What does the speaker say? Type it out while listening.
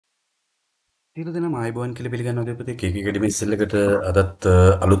සියලු දෙනාම ආයුබෝවන් කියලා පිළිගන්නවා දෙපතේ කේක ඇකඩමි සෙල් එකට අදත්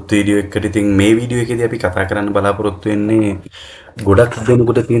අලුත් වීඩියෝ එකකට ඉතින් මේ වීඩියෝ එකේදී අපි කතා කරන්න බලාපොරොත්තු වෙන්නේ ගොඩක්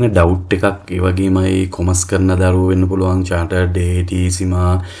දෙනෙකුට තියෙන ඩවුට් එකක් ඒ වගේමයි කොමර්ස් කරන දරුවෝ වෙන්න පුළුවන් චාටර්ඩ් AAT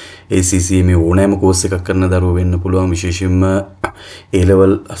සීමා ACCA මේ ඕනෑම කෝස් එකක් කරන දරුවෝ වෙන්න පුළුවන් විශේෂයෙන්ම A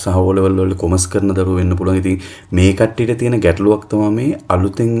level සහ O level වල කොමර්ස් කරන දරුවෝ වෙන්න පුළුවන් ඉතින් මේ කට්ටියට තියෙන ගැටලුවක් තමයි මේ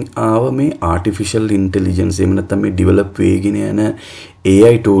අලුතෙන් ආව මේ artificial intelligence එහෙම නැත්නම් මේ develop වෙගෙන යන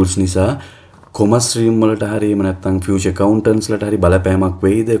AI tools නිසා කොමර්ස් ස්ට්‍රීම් වලට හරි එහෙම නැත්නම් ෆියුචර් accountants ලට හරි බලපෑමක්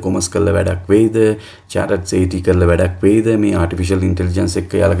වෙයිද කොමර්ස් කරලා වැඩක් වෙයිද chartered AT කරලා වැඩක් වෙයිද මේ artificial intelligence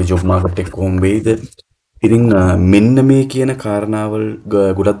එක්ක යාලගේ job market එක කොහොම වෙයිද ඉතින් මෙන්න මේ කියන කාරණාවල්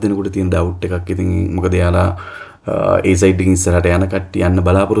ගොඩක් දෙනෙකුට තියෙන ඩවුට් එකක් ඉතින් මොකද යාලා ඒ සයිඩ් එකකින් ඉස්සරහට යන කට්ටිය යන්න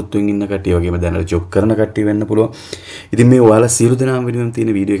බලාපොරොත්තු වෙමින් ඉන්න කට්ටිය වගේම දැනට ජොබ් කරන කට්ටිය වෙන්න පුළුවන්. ඉතින් මේ ඔයාලා සියලු දෙනාම වෙනුවෙන්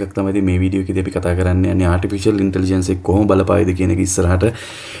තියෙන වීඩියෝ එකක් තමයි මේ වීඩියෝ එකේදී අපි කතා කරන්න යන්නේ artificial intelligence එක කොහොම බලපායිද කියන එක ඉස්සරහට.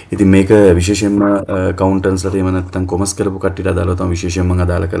 ඉතින් මේක විශේෂයෙන්ම accountants ලාට එහෙම නැත්නම් කොමර්ස් කරපු කට්ටියට අදාළව තමයි විශේෂයෙන්ම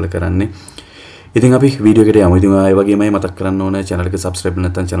අදාළ කරලා කරන්නේ. ඉතින් අපි වීඩියෝ එකට යමු. ඉතින් ඒ වගේමයි මතක් කරන්න ඕනේ channel එක subscribe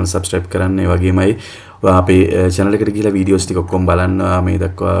නැත්නම් channel subscribe කරන්න. ඒ වගේමයි අපේ channel එකට ගිහලා videos ටික ඔක්කොම බලන්න. මේ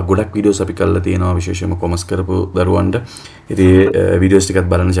දක්වා ගොඩක් videos අපි කරලා තියෙනවා විශේෂයෙන්ම කොමර්ස් කරපු දරුවන්ට. ඉතින් videos ටිකත්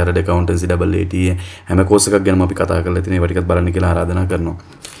බලන්න chartered accountancy AAT හැම course එකක් ගැනම අපි කතා කරලා තියෙනවා. ඒවා ටිකත් බලන්න කියලා ආරාධනා කරනවා.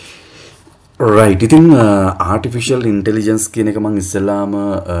 right ඉතින් artificial intelligence කියන එක මම ඉස්සෙල්ලාම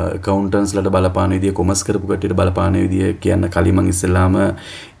accountants ලට බලපාන විදිය කොමර්ස් කරපු කට්ටියට බලපාන විදිය කියන්න කලින් මම ඉස්සෙල්ලාම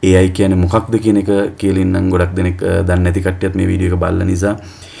AI කියන්නේ මොකක්ද කියන එක කියලා ඉන්නම් ගොඩක් දෙනෙක් දන්නේ නැති කට්ටියත් මේ වීඩියෝ එක බලන නිසා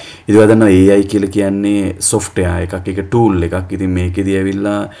ඉතින් දන්නවා AI කියලා කියන්නේ software එකක් ඒක tool එකක් ඉතින් මේකෙදී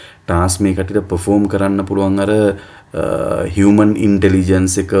ඇවිල්ලා ටාස්ක් මේ කට්ටියට perform කරන්න පුළුවන් අර human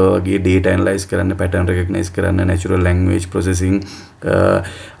intelligence එක වගේ data analyze කරන්න pattern recognize කරන්න natural language processing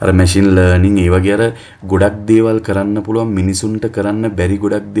අර machine learning ඒ වගේ අර ගොඩක් දේවල් කරන්න පුළුවන් මිනිසුන්ට කරන්න බැරි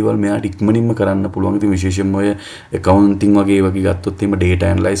ගොඩක් දේවල් මෙයාට ඉක්මනින්ම කරන්න පුළුවන් ඉතින් විශේෂයෙන්ම ඔය accounting වගේ ඒ වගේ ගත්තොත් එහෙම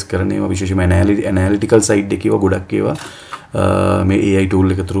data analyze කරන ඒවා විශේෂයෙන්ම analytical side එකේ ඒවා ගොඩක් ඒවා මේ AI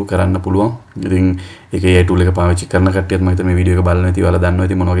tool එක through කරන්න පුළුවන්. ඉතින් ඒක AI tool එක පාවිච්චි කරන කට්ටියත් මම හිතන්නේ මේ වීඩියෝ එක බලන ඉතින් ඔයාලා දන්නවා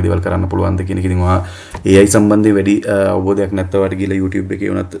ඉතින් මොන වගේ දේවල් කරන්න පුළුවන්ද කියන එක. ඉතින් ඔයා AI සම්බන්ධයෙන් වැඩි අවබෝධයක් නැත්නම් ඔයාලට ගිහලා YouTube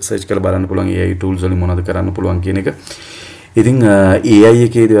එකේ උනත් search කරලා බලන්න පුළුවන් AI tools වලින් මොනවද කරන්න පුළුවන් කියන එක. ඉතින් AI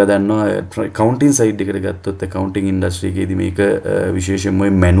එකේදී ඔයා දන්නවා accounting side එකට ගත්තොත් accounting industry එකේදී මේක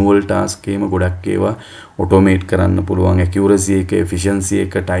විශේෂයෙන්ම manual task එකේම ගොඩක් ඒවා automate කරන්න පුළුවන් accuracy එක efficiency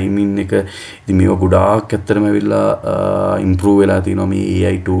එක timing එක ඉතින් මේවා ගොඩාක් ඇත්තටම ඇවිල්ලා improve වෙලා තිනවා මේ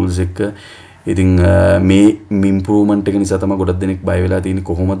AI tools එක ඉතින් මේ improvement එක නිසා තමයි ගොඩක් දෙනෙක් බය වෙලා තියෙන්නේ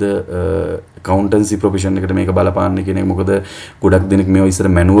කොහොමද accountancy profession එකට මේක බලපාන්නේ කියන එක මොකද ගොඩක් දෙනෙක් මේවා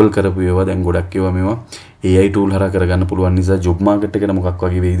ඉස්සර manual කරපු ඒවා දැන් ගොඩක් ඒවා මේවා AI tool හරහා කරගන්න පුළුවන් නිසා job market එකට මොකක්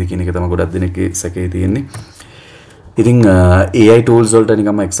වගේ වෙයිද කියන එක තමයි ගොඩක් දෙනෙක්ගේ සැකේ තියෙන්නේ. ඉතින් AI tools වලට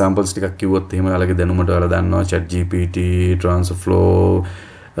නිකම්ම examples ටිකක් කිව්වොත් එහෙම ඔයාලගේ දැනුමට ඔයාලා දන්නවා ChatGPT, TensorFlow,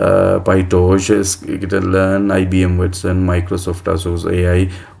 PyTorch, Skitterlearn, IBM Watson, Microsoft Azure AI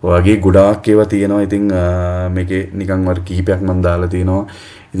වගේ ගොඩාක් ඒවා තියෙනවා. ඉතින් මේකේ නිකන් වර කිහිපයක් මම දාලා තියෙනවා.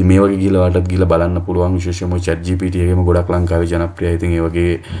 ඉතින් මේ වගේ ගිහලා ඔයාලටත් ගිහලා බලන්න පුළුවන් විශේෂයෙන්ම ChatGPT එකේම ගොඩක් ලංකාවේ ජනප්‍රියයි. ඉතින් ඒ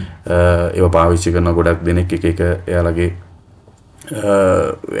වගේ ඒවා පාවිච්චි කරන ගොඩක් දෙනෙක් එක එයාලගේ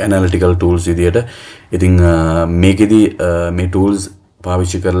analytical tools විදියට. ඉතින් මේකෙදි මේ tools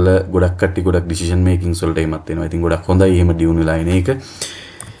පාවිච්චි කරලා ගොඩක් කට්ටිය ගොඩක් decision making වලට එමත් වෙනවා. ඉතින් ගොඩක් හොඳයි එහෙම දියුණු වෙලා ඉන එක.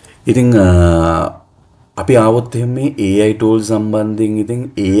 ඉතින් අපි ආවොත් එහෙනම් මේ AI tools සම්බන්ධයෙන් ඉතින්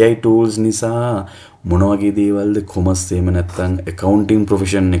AI tools නිසා මොන වගේ දේවල්ද කොමර්ස් එහෙම නැත්නම් accounting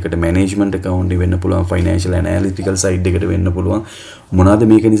profession එකට management accounting වෙන්න පුළුවන් financial analytical side එකට වෙන්න පුළුවන් මොනවාද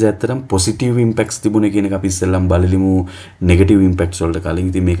මේක නිසා ඇත්තටම positive impacts තිබුණේ කියන එක අපි ඉස්සෙල්ලම බලලිමු negative impacts වලට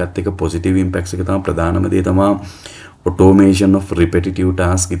කලින් ඉතින් මේකත් එක්ක positive impacts එක තමයි ප්‍රධානම දේ තමයි automation of repetitive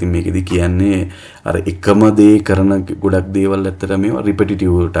task ඉතින් මේකෙදි කියන්නේ අර එකම දේ කරන ගොඩක් දේවල් ඇත්තට මේවා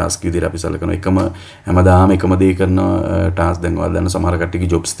repetitive task විදිහට අපි සලකනවා එකම හැමදාම එකම දේ කරන task දැන් ඔයාලා දන්න සමහර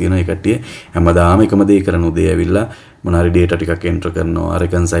කට්ටියගේ jobs තියෙන ඒ කට්ටිය හැමදාම එකම දේ කරන උදේ ඇවිල්ලා මොනාරි data ටිකක් enter කරනවා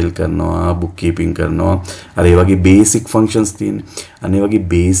reconcile කරනවා book keeping කරනවා අර ඒ වගේ basic functions තියෙන අනේ වගේ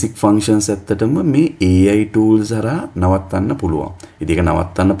basic functions ඇත්තටම මේ AI tools හරහා නවත්තන්න පුළුවන්. ඉතින් ඒක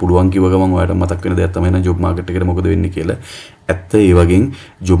නවත්තන්න පුළුවන් කිව්ව ගමන් ඔයාලට මතක් වෙන දෙයක් තමයි job market එකට මොකද වෙන්නේ කියලා. ඇත්ත ඒ වගේ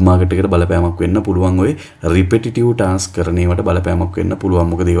job market එකට බලපෑමක් වෙන්න පුළුවන් ඔය repetitive task කරන ඒවට බලපෑමක් වෙන්න පුළුවන්.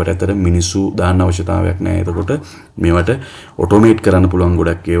 මොකද ඒවට ඇත්තට මිනිස්සු දාන්න අවශ්‍යතාවයක් නැහැ. එතකොට මේවට automate කරන්න පුළුවන්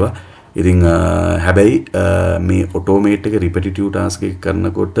ගොඩක් ඒවා. ඉතින් හැබැයි මේ automate එක repetitive task එක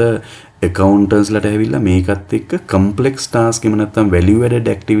කරනකොට accountants ලට ඇවිල්ලා මේකත් එක්ක complex task එහෙම නැත්නම් value added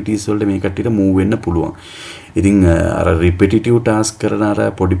activities වලට මේ කට්ටියට move වෙන්න පුළුවන්. ඉතින් අර repetitive task කරන අර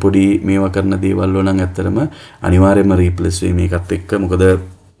පොඩි මේවා කරන දේවල් වල නම් ඇත්තටම අනිවාර්යයෙන්ම replace වෙයි මේකත් එක්ක. මොකද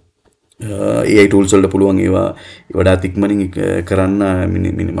AI tools වලට පුළුවන් ඒවා වඩාත් ඉක්මනින් කරන්න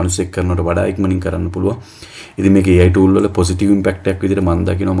මිනිස්සෙක් කරනවට වඩා ඉක්මනින් කරන්න පුළුවන්. ඉතින් මේක AI tool වල positive impact එකක් විදිහට මම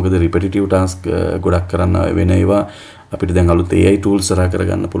දකිනවා. මොකද repetitive task ගොඩක් කරන්න වෙන ඒවා අපිට දැන් අලුත් AI tools සරා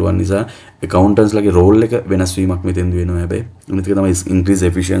කරගන්න පුළුවන් නිසා accountants ලගේ role එක වෙනස් වීමක් මෙතෙන්ද වෙනවා. හැබැයි අනිත් එක තමයි increase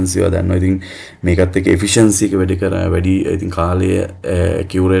efficiency එක දන්නවා. ඉතින් මේකත් එක්ක efficiency එක වැඩි ඉතින් කාලය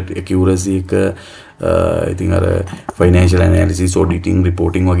accuracy එක ඉතින් අර financial analysis auditing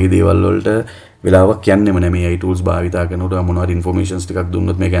reporting වගේ දේවල් වලට වෙලාවක් යන්නෙම නෑ මේ AI tools භාවිතා කරනකොට මොනවාරි informations ටිකක්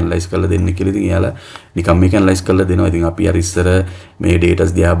දුන්නොත් මේක analyze කරලා දෙන්න කියලා. ඉතින් එයාලා නිකම් මේක analyze කරලා දෙනවා. ඉතින් අපි අර ඉස්සර මේ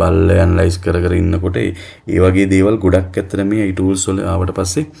datas දිහා බලලා analyze කර ඉන්නකොට ඒ වගේ දේවල් ගොඩක් ඇත්තට මේ AI tools වල ආවට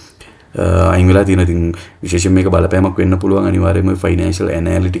පස්සේ අයින් වෙලා තියෙනවා. ඉතින් විශේෂයෙන් මේක බලපෑමක් වෙන්න පුළුවන් අනිවාර්යයෙන්ම financial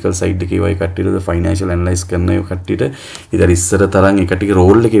analytical side එකේ වගේ කට්ටියට financial analyze කරන ඒ කට්ටියට ඉතින් ඉස්සර තරම් ඒ කට්ටියගේ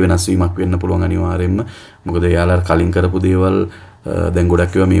role එකේ වෙනස් වීමක් වෙන්න පුළුවන් අනිවාර්යයෙන්ම. මොකද එයාලා කලින් කරපු දේවල් දැන්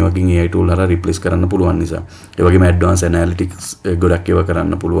ගොඩක් ඒවා මේ වගේ AI tool හරහා replace කරන්න පුළුවන් නිසා. ඒ වගේම advanced analytics ගොඩක් ඒවා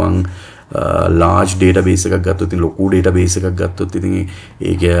කරන්න පුළුවන්. large database එකක් ගත්තොත් ඉතින් ලොකු database එකක් ගත්තොත් ඉතින්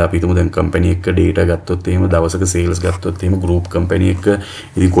ඒක අපි හිතමු දැන් company එක data ගත්තොත් එහෙම දවසක sales ගත්තොත් එහෙම group company එක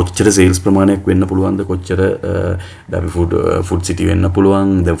ඉතින් කොච්චර sales ප්‍රමාණයක් වෙන්න පුළුවන්ද කොච්චර අපි food city වෙන්න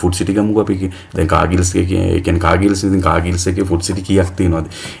පුළුවන්. දැන් food city ගමුකෝ අපි දැන් කාගිල්ස් එකේ ඒ කියන්නේ කාගිල්ස් එකේ food city කීයක් තියෙනවද?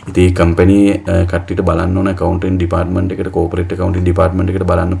 ඉතින් ඒ company කට්ටියට බලන්න ඕන accounting department එකට corporate accounting department එකට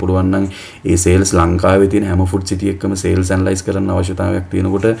බලන්න පුළුවන් නම් ඒ sales ලංකාවේ තියෙන හැම food city එකකම sales analyze කරන්න අවශ්‍යතාවයක්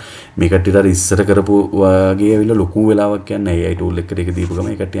තියෙනකොට මේක ටිකක් ඉස්සර කරපු වගේ ඇවිල්ලා ලොකු වෙලාවක් යන්නේ AI tool එකට ඒක දීපු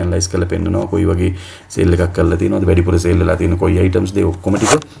ගමන් ඒ කට්ටිය analyze කරලා පෙන්නනවා කොයි වගේ sale එකක් කරලා තියෙනවද වැඩිපුර sale වෙලා තියෙන කොයි items ද ඔක්කොම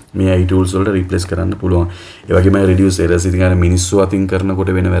ටික මේ AI tools වලට replace කරන්න පුළුවන්. ඒ වගේම reduce errors ඉතින් අර මිනිස්සු අතින් කරනකොට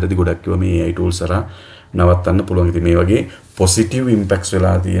වෙන වැරදි ගොඩක් ඒවා මේ AI tools හරහා නවත්තන්න පුළුවන්. ඉතින් මේ වගේ positive impacts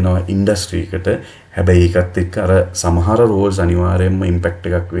වෙලා තියෙනවා industry එකට. හැබැයි ඒකත් එක්ක අර සමහර roles අනිවාර්යයෙන්ම impact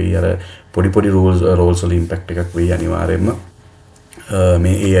එකක් වෙයි. අර පොඩි roles වල impact එකක් වෙයි අනිවාර්යයෙන්ම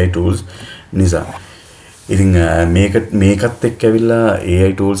මේ AI tools නිසා. ඉතින් මේකත් එක්ක ඇවිල්ලා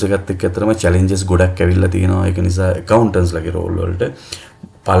AI tools එකත් එක්ක අතරම challenges ගොඩක් ඇවිල්ලා තියෙනවා. ඒක නිසා accountants ලගේ role වලට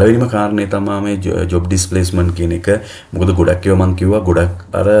පළවෙනිම කාරණේ තමයි මේ job displacement කියන එක. මොකද ගොඩක් ඒවා මම කිව්වා ගොඩක්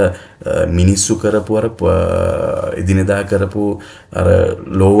අර මිනිස්සු කරපු අර එදිනෙදා කරපු අර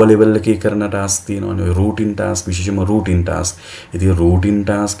lower level එකේ කරන task තියෙනවනේ routine task විශේෂයෙන්ම routine task. ඉතින් routine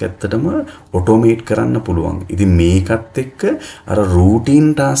task ඇත්තටම automate කරන්න පුළුවන්. ඉතින් මේකත් එක්ක අර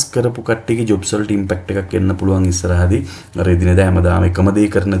routine task කරපු කට්ටියගේ jobs වලට impact එකක් එන්න පුළුවන් ඉස්සරහදී. අර එදිනෙදා හැමදාම එකම දේ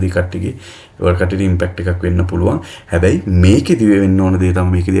කරන දේ කට්ටියගේ ඒවල් කට්ටියට impact එකක් වෙන්න පුළුවන්. හැබැයි මේකෙදි වෙන්න ඕන දේ තමයි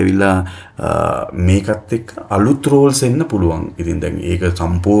මේකෙදි ඇවිල්ලා මේකත් එක්ක අලුත් roles එන්න පුළුවන්. ඉතින් දැන් ඒක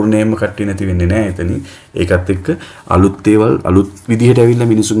සම්පූර්ණයෙන්ම කට්ටිය නැති වෙන්නේ නැහැ එතනින්. ඒකත් එක්ක අලුත් දේවල් අලුත් විදිහට ඇවිල්ලා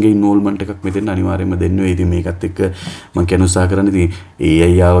මිනිසුන්ගේ ඉන්වෝල්ව්මන්ට් එකක් මෙතෙන් අනිවාර්යයෙන්ම දෙන්න වෙයි. ඉතින් මේකත් එක්ක මම කියන උත්සාහ කරන්නේ ඉතින්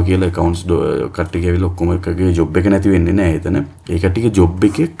AI ආව කියලා accounts කට්ටිය ඇවිල්ලා ඔක්කොම එකගේ job එක නැති වෙන්නේ නැහැ එතන. ඒ කට්ටියගේ job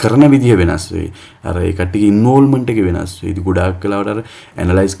එකේ කරන විදිහ වෙනස් වෙයි. අර ඒ කට්ටියගේ ඉන්වෝල්ව්මන්ට් එක වෙනස් වෙයි. ඉතින් ගොඩාක් වෙලාවට අර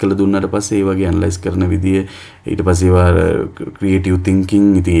ඇනලයිස් කරලා දුන්නාට පස්සේ ඒ වගේ ඇනලයිස් කරන විදිය ඊට පස්සේ ඒවා ක්‍රියේටිව්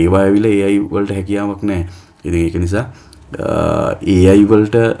තින්කින් ඉතින් ඒවා ඇවිල්ලා AI වලට හැකියාවක් නැහැ. ඉතින් ඒක නිසා AI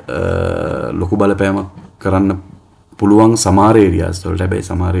වලට ලොකු බලපෑමක් කරන්න පුළුවන් සමහර areas වලට. හැබැයි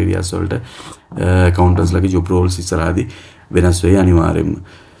සමහර areas වලට accountants ලගේ job roles ඉස්සරහදී වෙනස් වෙයි අනිවාර්යයෙන්ම.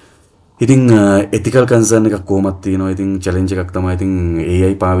 ඉතින් ethical concern එකක් කොහොමද තියෙනවා. ඉතින් challenge එකක් තමයි ඉතින්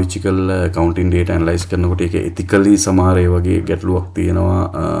AI පාවිච්චි කරලා accounting data analyze කරනකොට ඒක ethically සමහර ඒ වගේ ගැටලුවක් තියෙනවා.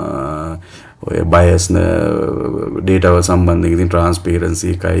 ඔය bias data වල සම්බන්ධයෙන් ඉතින්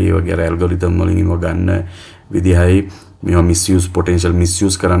transparency එකයි ඒ වගේ algorithm වලින් ඉව ගන්න විදිහයි මේවා potential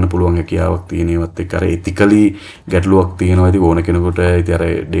misuse කරන්න පුළුවන් හැකියාවක් තියෙන ඒවත් එක්ක අර ethically ගැටලුවක් තියෙනවා. ඉතින් ඕන කෙනෙකුට ඉතින් අර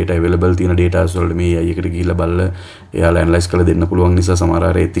data available තියෙන data වලට මේ AI එකට ගිහිල්ලා බලලා එයාලා analyze කරලා දෙන්න පුළුවන් නිසා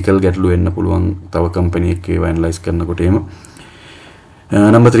සමහර අර ethical ගැටලු වෙන්න පුළුවන් තව company එකක ඒවා analyze කරනකොට එහෙම.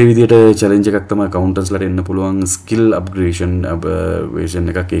 number 3 විදියට challenge එකක් තමයි accountants ලට එන්න පුළුවන් skill upgradation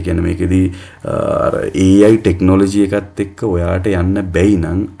එකක්. ඒ කියන්නේ මේකෙදී අර AI technology එකත් එක්ක ඔයාට යන්න බැයි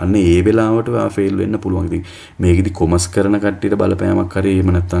නම් අන්න ඒ වෙලාවට ඔයා fail වෙන්න පුළුවන්. ඉතින් මේකෙදී කොමර්ස් කරන කට්ටියට බලපෑමක් හරි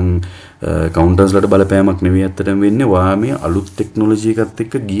එහෙම නැත්නම් accountants ලට බලපෑමක් නෙවෙයි ඇත්තටම වෙන්නේ. ඔයා මේ අලුත් technology එකත්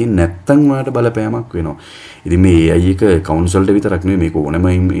එක්ක ගියේ නැත්නම් ඔයාට බලපෑමක් වෙනවා. ඉතින් මේ AI එක accounts වලට විතරක් නෙවෙයි මේක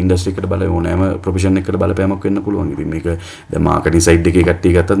ඕනෑම industry එකකට ඕනෑම profession එකකට බලපෑමක් වෙන්න පුළුවන්. ඉතින් මේක දැන් marketing side එකේ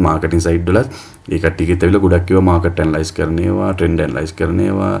කට්ටිය ගත්තත් marketing side වලත් ඒ කට්ටියගෙත් ඇවිල්ලා ගොඩක් ඒවා market analyze කරන ඒවා trend analyze කරන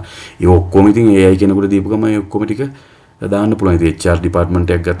ඒවා ඒ ඔක්කොම ඉතින් AI කෙනෙකුට දීපු ගමන් ඒ ඔක්කොම ටික දාන්න පුළුවන්. ඉතින් HR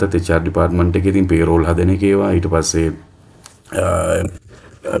department එකක් ගත්තත් HR department එකේ ඉතින් payroll හදන එක ඒවා ඊට පස්සේ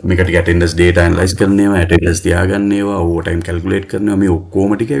මේකට ඇටෙන්ඩන්ස් ඩේටා ඇනලයිස් කරනවා, ඇටෙන්ඩන්ස් තියාගන්නවා, ඕවර් ටයිම් කැල්කියුලේට් කරනවා, මේ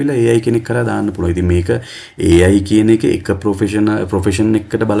ඔක්කොම ටික ඇවිල්ලා AI කෙනෙක් කරා දාන්න පුළුවන්. ඉතින් මේක AI කියන එක එක ප්‍රොෆෙෂන්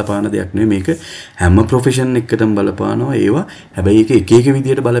එකකට බලපාන දෙයක් නෙවෙයි. මේක හැම ප්‍රොෆෙෂන් එකකටම බලපානවා. ඒවා හැබැයි ඒක එක එක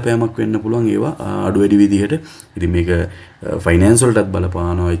විදිහට බලපෑමක් වෙන්න පුළුවන්. ඒවා අඩු වැඩි විදිහට. ඉතින් මේක ෆයිනෑන්ස් වලටත්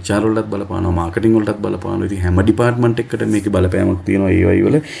බලපානවා, HR වලටත් බලපානවා, මාකටිං වලටත් බලපානවා. ඉතින් හැම ඩිපාර්ට්මන්ට් එකකට මේකේ බලපෑමක් තියෙනවා. AI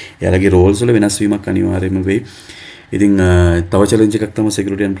වල එයාලගේ රෝල්ස් වල වෙනස් වීමක් අනිවාර්යයෙන්ම වෙයි. ඉතින් තව චැලෙන්ජ් එකක් තමයි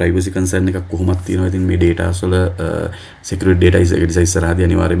security and privacy concern එකක් කොහොමද තියෙනවා. ඉතින් මේ dataස් වල security data ඉස්සරහදී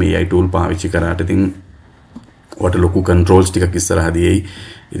අනිවාර්යයෙන් මේ AI tool පාවිච්චි කරාට ඉතින් ඔයාට ලොකු controls ටිකක් ඉස්සරහදී එයි.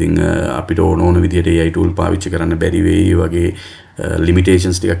 ඉතින් අපිට ඕන විදිහට AI tool පාවිච්චි කරන්න බැරි වෙයි වගේ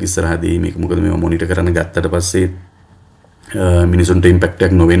limitations ටිකක් ඉස්සරහදී මේක මොකද මේවා monitor කරන්න ගත්තට පස්සේ මිනිසුන්ට ඉම්පැක්ට්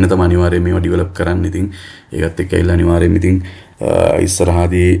එකක් නොවෙන්න තමයි අනිවාර්යයෙන් මේවා ඩෙවලොප් කරන්න. ඉතින් ඒකත් එක්ක ඇවිල්ලා අනිවාර්යයෙන් ඉතින්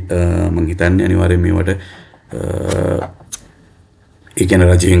ඉස්සරහදී මම හිතන්නේ අනිවාර්යයෙන් මේවට ඒ කියන්නේ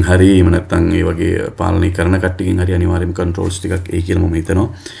රජයෙන් හරි එහෙම නැත්නම් ඒ වගේ පාලනය කරන කට්ටියකින් හරි අනිවාර්යයෙන්ම කන්ට්‍රෝල්ස් ටිකක් ඒ කියලා මම හිතනවා.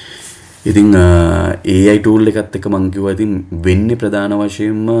 ඉතින් AI tool එකත් එක්ක මම කිව්වා ඉතින් වෙන්නේ ප්‍රධාන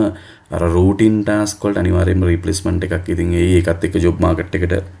වශයෙන්ම අර routine task වලට අනිවාර්යයෙන්ම replacement එකක්. ඉතින් ඒකත් එක්ක job market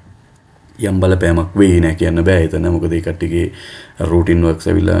එකට යම් බලපෑමක් වෙයි නෑ කියන්න බෑ. එතන මොකද ඒ කට්ටියගේ routine works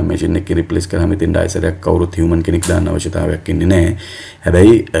ඇවිල්ලා machine එකකින් replace කරාම ඉතින් ඩයිසරයක් කවුරුත් human කෙනෙක් දාන්න අවශ්‍යතාවයක් ඉන්නේ නෑ.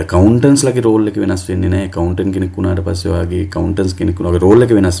 හැබැයි accountants ලගේ role එක වෙනස් වෙන්නේ නෑ. accountant කෙනෙක් වුණාට පස්සේ ඔයාගේ accountants කෙනෙක් වුණාගේ role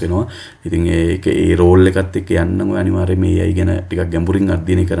එක වෙනස් වෙනවා. ඉතින් ඒ role එකත් එක්ක යන්නම අනිවාර්යයෙන්ම AI ගැන ටිකක් ගැඹුරින්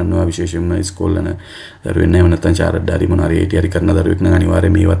අධ්‍යයනය කරනවා. විශේෂයෙන්ම ඉස්කෝලේ යන දරුවෙක් නෑ නැත්නම් චාරට් හරි මොනවා හරි AT හරි කරන දරුවෙක් නම්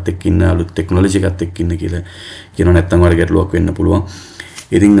අනිවාර්යයෙන් මේවත් එක්ක ඉන්න අලුත් ටෙක්නොලොජි එකත් එක්ක ඉන්න කියලා කියනවා. නැත්නම් ඔයාලට ගැටලුවක් වෙන්න පුළුවන්.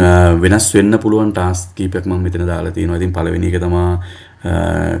 ඉතින් වෙනස් වෙන්න පුළුවන් ටාස්ක් කීපයක් මම මෙතන දාලා තියෙනවා. ඉතින් පළවෙනි එක තමයි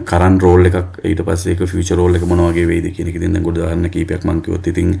කරන්ට් රෝල් එකක්, ඊට පස්සේ ඒක ෆියුචර් රෝල් එක මොන වගේ වෙයිද කියන එක. ඉතින් දැන් ගොඩ දාන්න කීපයක් මම කිව්වොත්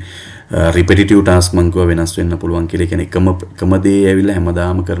ඉතින් රිපිටිටිව් ටාස්ක් මම කිව්වා වෙනස් වෙන්න පුළුවන් කියලා. ඒ කියන්නේ එකම දේ ඇවිල්ලා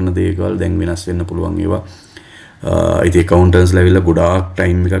හැමදාම කරන දේවල් දැන් වෙනස් වෙන්න පුළුවන් ඒවා. ඉතින් accountants ලැබිලා ගොඩාක්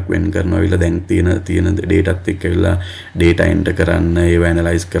time එකක් වෙන් කරනවා. ඇවිල්ලා දැන් තියෙන dataත් එක්ක ඇවිල්ලා data enter කරන්න, ඒව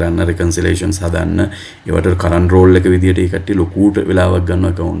analyze කරන්න, reconciliations හදන්න. ඒවට current role එක විදිහට ඒ කට්ටිය ලොකුට වෙලාවක්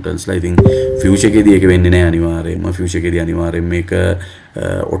ගන්නවා accountantsලා. ඉතින් future එකේදී ඒක වෙන්නේ නැහැ අනිවාර්යයෙන්ම. future එකේදී අනිවාර්යයෙන් මේක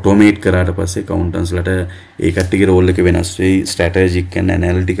automate කරාට පස්සේ accountants ලට ඒ කට්ටියගේ role එක වෙනස් වෙයි. strategic and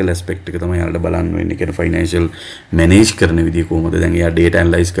analytical aspect එක තමයි යාළුවා බලන්න වෙන්නේ. කියන්නේ financial manage කරන විදිය කොහොමද. දැන් එයා data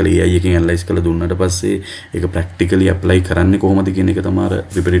analyze කරලා AI එකෙන් analyze කරලා දුන්නාට පස්සේ ඒක practically apply කරන්නේ කොහොමද කියන එක තමයි අර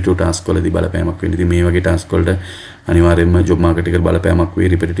repetitive task වලදී බලපෑමක් වෙන්නේ. ඉතින් මේ වගේ task වලට අනිවාර්යයෙන්ම job market එකට බලපෑමක්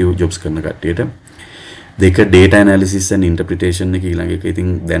වෙයි repetitive jobs කරන කට්ටියට. දෙක data analysis and interpretation එක ඊළඟ එක. ඉතින්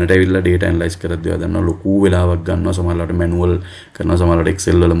දැනට ඇවිල්ලා data analyze කරද්දී දන්නවා ලොකු වෙලාවක් ගන්නවා. සමහරවිට manual කරනවා, සමහරවිට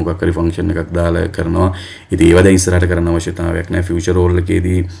excel වල මොකක් හරි function එකක් දාලා කරනවා. ඉතින් ඒවා දැන් ඉස්සරහට කරන්න අවශ්‍යතාවයක් නැහැ. future role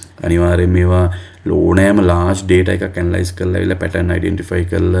එකේදී අනිවාර්යයෙන් මේවා ඕනෑම large data එකක් analyze කරලා ඇවිල්ලා pattern identify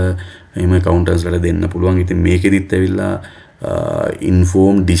කරලා එහෙම accountants වලට දෙන්න පුළුවන්. ඉතින් මේකෙදිත් ඇවිල්ලා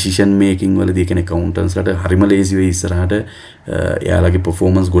informed decision making වලදී කියන්නේ accountants ලට හරිම ලේසි වෙයි ඉස්සරහට එයාලගේ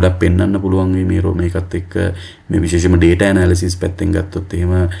performance ගොඩක් පෙන්වන්න පුළුවන් වෙයි මේකත් එක්ක. මේ විශේෂයෙන්ම data analysis පැත්තෙන් ගත්තොත්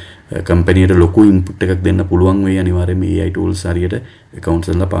එහෙම company එකට ලොකු input එකක් දෙන්න පුළුවන් වෙයි අනිවාර්යයෙන්ම AI tools හරියට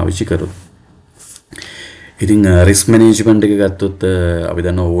accountants ලා පාවිච්චි කරොත්. ඉතින් risk management එක ගත්තොත් අපි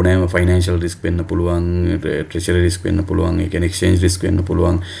දන්නවා ඕනෑම financial risk වෙන්න පුළුවන්, treasury risk වෙන්න පුළුවන්, ඒ කියන්නේ exchange risk වෙන්න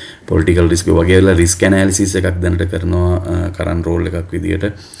පුළුවන්, political risk වගේ risk analysis එකක් දැනට කරනවා current role එකක් විදියට.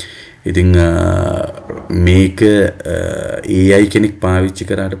 ඉතින් මේක AI කෙනෙක් පාවිච්චි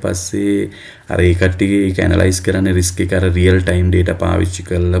කරාට පස්සේ අර ඒ කට්ටියගේ ඒක ඇනලයිස් කරන්නේ risk එක අර real time data පාවිච්චි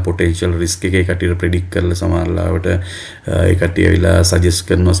කරලා potential risk එක ඒ කට්ටියට predict කරලා සමහරවිට ඒ කට්ටිය ඇවිල්ලා suggest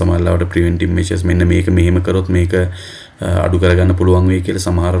කරනවා සමහරවිට preventive measures මෙන්න මේක මෙහෙම කරොත් මේක අඩු කරගන්න පුළුවන් වෙයි කියලා.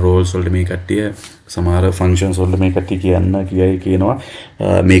 සමහර roles වලට මේ කට්ටිය සමහර functions වලට මේ කට්ටිය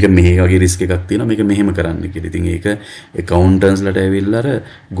කියනවා මේක මෙහෙ වගේ risk එකක් තියෙනවා මේක මෙහෙම කරන්න කියලා. ඉතින් ඒක accountants ලට ඇවිල්ලා අර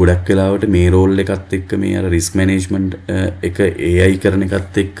ගොඩක් වෙලාවට මේ role එකත් එක්ක මේ අර risk management එක AI කරන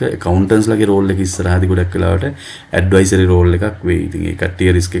එකත් එක්ක accountants ලගේ role එක ඉස්සරහදී ගොඩක් වෙලාවට advisory role එකක් වෙයි. ඉතින් ඒ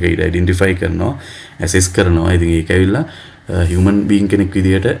කට්ටිය risk එක identify කරනවා, assess කරනවා. ඉතින් ඒක ඇවිල්ලා human being කෙනෙක්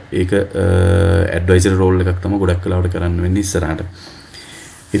විදියට ඒක advisory role එකක් තමයි ගොඩක් වෙලාවට කරන්න වෙන්නේ ඉස්සරහට.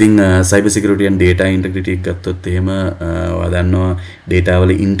 ඉතින් cyber security and data integrity එක ගත්තොත් එහෙම ඔයා දන්නවා data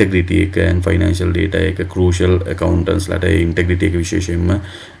වල integrity එක and financial data එක crucial accountants ලට integrity එක විශේෂයෙන්ම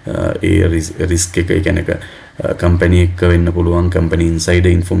ඒ risk එක කියන්නේ company එක වෙන්න පුළුවන්, company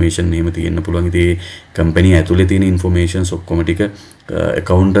insider information එහෙම තියෙන්න පුළුවන්. ඉතින් company ඇතුලේ තියෙන informations ඔක්කොම ටික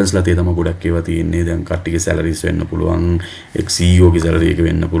accountants ලා තමයි ගොඩක් ඒවා තියෙන්නේ. දැන් කට්ටියගේ salaries වෙන්න පුළුවන්, CEO ගේ salary එක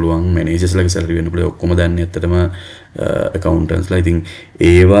වෙන්න පුළුවන්, managers ලාගේ salary වෙන්න පුළුවන්. ඔක්කොම දන්නේ ඇත්තටම accountants ලා. ඉතින්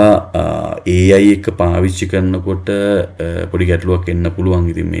ඒවා AI එක පාවිච්චි කරනකොට පොඩි ගැටලුවක් එන්න පුළුවන්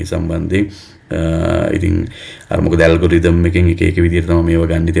ඉතින් මේ සම්බන්ධයෙන්. ඉතින් අර මොකද ඇල්ගොරිතම් එකෙන් එක විදිහට තමයි මේවා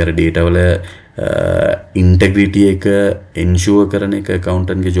ගන්න. ඉතින් අර data වල integrity එක ensure කරන එක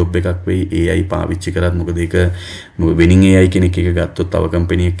accountant ගේ job එකක් වෙයි AI පාවිච්චි කරත්. මොකද ඒක winning AI කෙනෙක් එක ගත්තොත් තව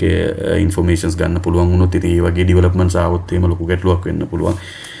company එකේ informations ගන්න පුළුවන් වුණොත් ඉතින් ඒ වගේ developments ආවොත් එහෙම ලොකු ගැටලුවක් වෙන්න පුළුවන්.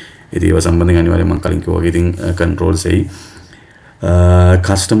 ඉතින් ඒව සම්බන්ධයෙන් අනිවාර්යයෙන් මම කලින් කිව්වා වගේ ඉතින් controls එයි.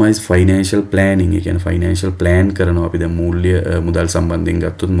 Customize financial planning. ඒ කියන්නේ financial plan කරනවා අපි දැන් මූල්‍ය මුදල් සම්බන්ධයෙන්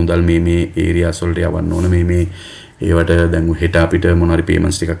ගත්තොත් මුදල් මේ areas වලට යවන්න ඕන මේ ඒවට දැන් හෙට අපිට මොනවාරි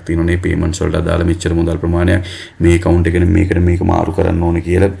payments ටිකක් තියෙනවනේ payments වලට අදාළ මෙච්චර මුදල් ප්‍රමාණයක් මේ account එකෙන් මේක මාරු කරන්න ඕනේ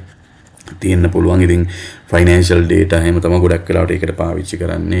කියලා තියෙන්න පුළුවන්. ඉතින් financial data එහෙම තමයි ගොඩක් වෙලාවට ඒකට පාවිච්චි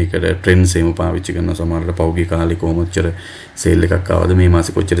කරන්නේ. ඒකට trends එහෙම පාවිච්චි කරන සමහරවිට පෞද්ගලික කාලේ කොහොමච්චර sale එකක් ආවද මේ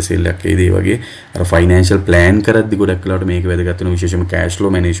මාසේ කොච්චර sale එකක් එයිද ඒ වගේ අර financial plan කරද්දි ගොඩක් වෙලාවට මේක වැදගත් වෙන විශේෂයෙන්ම cash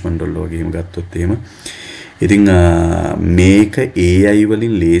flow management වල වගේ එහෙම ගත්තොත් එහෙම. ඉතින් මේක AI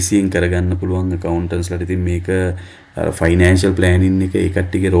වලින් ලේසියෙන් කරගන්න පුළුවන් accountants ලාට. ඉතින් මේක financial planning එක ඒ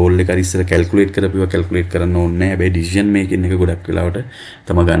කට්ටියගේ role එක ඉස්සර calculate කරපුවා calculate කරන්න ඕනේ නැහැ. හැබැයි decision making එක ගොඩක් වෙලාවට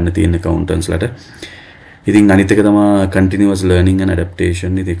තමයි ගන්න තියෙන accountants ලාට. ඉතින් අනිත් එක තමයි continuous learning and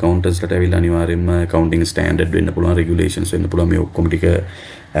adaptation. ඉතින් accountants ලාට ඇවිල්ලා අනිවාර්යයෙන්ම accounting standard වෙන්න පුළුවන්, regulations වෙන්න පුළුවන්. මේ ඔක්කොම ටික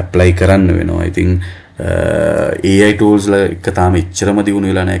apply කරන්න වෙනවා. ඉතින් AI tools ලා එක තාම එච්චරම දියුණු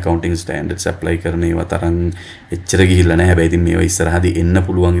වෙලා නැහැ. accounting standards apply කරන ඒවා තරම් එච්චර ගිහිල්ලා නැහැ. හැබැයි ඉතින් මේවා ඉස්සරහදී එන්න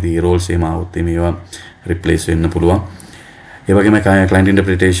පුළුවන්. ඉතින් ඒ roles එහෙම ආවොත් මේවා replace වෙන්න පුළුවන්. ඒ වගේම client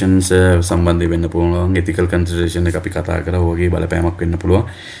interpretations සම්බන්ධ වෙන්න පුළුවන්. ethical consideration එක අපි කතා කරා. ඔයගේ බලපෑමක් වෙන්න පුළුවන්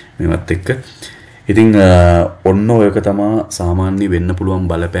මේවත් එක්ක. ඉතින් ඔන්න ඔයක තමයි සාමාන්‍ය වෙන්න පුළුවන්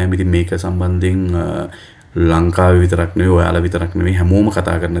බලපෑම. ඉතින් මේක සම්බන්ධයෙන් ලංකාවේ විතරක් නෙවෙයි ඔයාලා විතරක් නෙවෙයි හැමෝම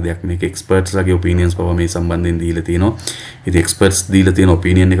කතා කරන දෙයක්. මේක experts ලාගේ opinions පවා මේ සම්බන්ධයෙන් දීලා තියෙනවා. ඉතින් experts දීලා තියෙන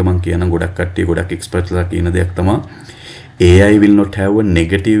opinion එක මම කියනවා ගොඩක් කට්ටිය ගොඩක් experts ලා කියන දෙයක් තමයි AI will not have a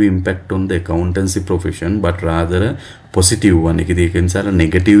negative impact on the accountancy profession but rather a positive one. ඒක නිසා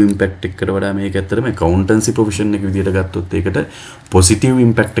negative impact එකකට වඩා මේක ඇත්තටම accountancy profession එක විදිහට ගත්තොත් ඒකට positive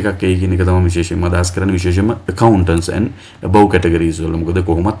impact එකක් එයි කියන එක තමයි විශේෂයෙන්ම අදහස් කරන්නේ. විශේෂයෙන්ම accountants and above categories වල. මොකද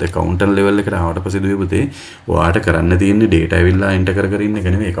කොහොමත් accountant level එකට ආවට පස්සේ දුවපතේ ඔයාට කරන්න තියෙන්නේ data ඇවිල්ලා enter කර ඉන්න එක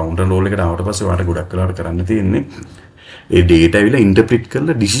නෙවෙයි. accountant role එකට ආවට පස්සේ ඔයාට ගොඩක් වෙලාවට කරන්න තියෙන්නේ ඒ data ඇවිල්ලා interpret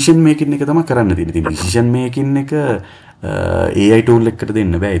කරලා decision making එක තමයි කරන්න තියෙන්නේ. ඉතින් decision making එක AI tool එකකට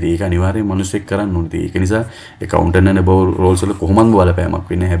දෙන්න බෑ. ඒක අනිවාර්යයෙන් මිනිස්සෙක් කරන්න ඕනේ. ඒක නිසා accountant and above roles වල කොහොමද බලපෑමක්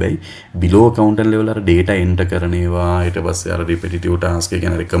වෙන්නේ. හැබැයි below accountant level අර data enter කරන ඒවා ඊට පස්සේ අර repetitive task එක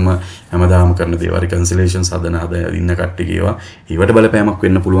ගැන එකම හැමදාම කරන දේවල් reconciliations හදන ඉන්න කට්ටිය ඒවා ඒවට බලපෑමක්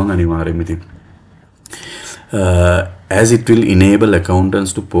වෙන්න පුළුවන් අනිවාර්යයෙන්ම. ඉතින් as it will enable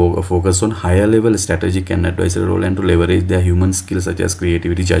accountants to focus on higher level strategic and advisory role and to leverage their human skills such as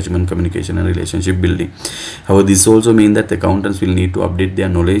creativity, judgment, communication and relationship building. However, this also means that accountants will need to update their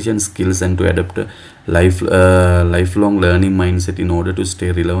knowledge and skills and to adapt a lifelong learning mindset in order to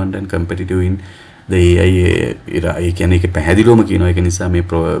stay relevant and competitive in the AI era. ඒ කියන්නේ ඒක පැහැදිලිවම කියනවා. ඒක නිසා මේ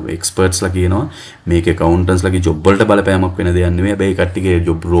experts ලා කියනවා මේක accountants ලාගේ job වලට බලපෑමක් වෙන දෙයක් නෙමෙයි. හැබැයි කට්ටියගේ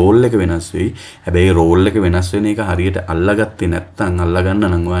job role එක වෙනස් වෙයි. හැබැයි role එක වෙනස් වෙන එක හරියට අල්ලගත්තේ නැත්නම් අල්ලගන්න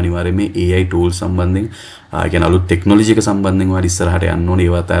නම් ඔයා අනිවාර්යයෙන් මේ AI tools සම්බන්ධයෙන් කියන්නේ අලුත් technology එක සම්බන්ධයෙන් ඔයාලා ඉස්සරහට යන්න ඕනේ.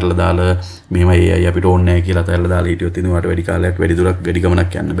 ඒවා අතහැරලා දාලා මෙහෙම AI අපිට ඕනේ නැහැ කියලා අතහැරලා දාලා හිටියොත් ඉතින් ඔයාලට වැඩි කාලයක් වැඩි දුරක් වැඩි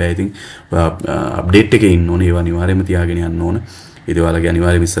ගමනක් යන්න බෑ. ඉතින් update එකේ ඉන්න ඕනේ. ඒවා අනිවාර්යයෙන්ම තියාගෙන යන්න ඕනේ. ඉතින් ඔයාලගේ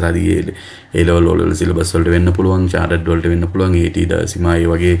අනිවාර්යයෙන්ම ඉස්සරහදී A level වල syllabus වලට වෙන්න පුළුවන්, chartered වලට වෙන්න පුළුවන්, AT සීමා ඒ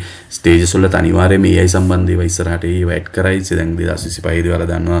වගේ stages වලට අනිවාර්යයෙන්ම AI සම්බන්ධ ඒවා ඉස්සරහට ඒවා ඇඩ් කරයි. දැන් 2025 දී ඔයාලා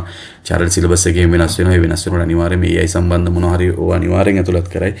දන්නවා chartered syllabus එකේ වෙනස් වෙනවා. ඒ වෙනස් වෙනකොට අනිවාර්යයෙන්ම AI සම්බන්ධ මොනවා හරි ඕවා අනිවාර්යෙන් ඇතුළත්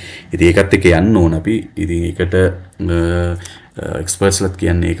කරයි. ඉතින් ඒකත් එක්ක යන්න ඕන අපි. ඉතින් ඒකට experts ලත්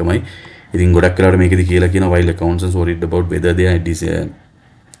කියන්නේ ඒකමයි. ඉතින් ගොඩක් වෙලාවට මේකෙදි කියලා කියනවා while accountants worried about whether they are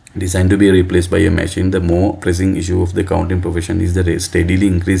designed to be replaced by a machine, the more pressing issue of the accounting profession is the steadily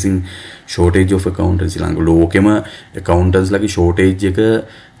increasing shortage of accountants. ලෝකෙම accountants ලගේ shortage එක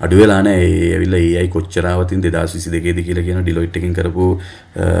අඩු වෙලා නැහැ. ඒ ඇවිල්ලා AI කොච්චර ආවතින් 2022 දී කියලා කියන Deloitte එකකින් කරපු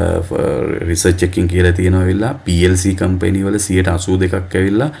research එකකින් කියලා තියෙනවා ඇවිල්ලා PLC company වල 82%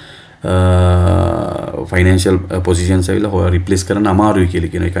 ඇවිල්ලා financial positions ඇවිල්ලා replace කරන්න අමාරුයි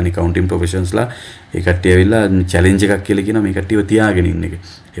කියලා කියනවා. ඒ කියන්නේ accounting professions ලා ඒ කට්ටිය ඇවිල්ලා challenge එකක් කියලා කියනවා මේ කට්ටියව තියාගෙන ඉන්න එක.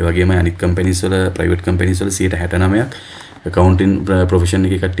 ඒ වගේම අනිත් companies වල private companies වල 69% accounting profession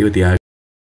එකේ කට්ටියව තියාගෙන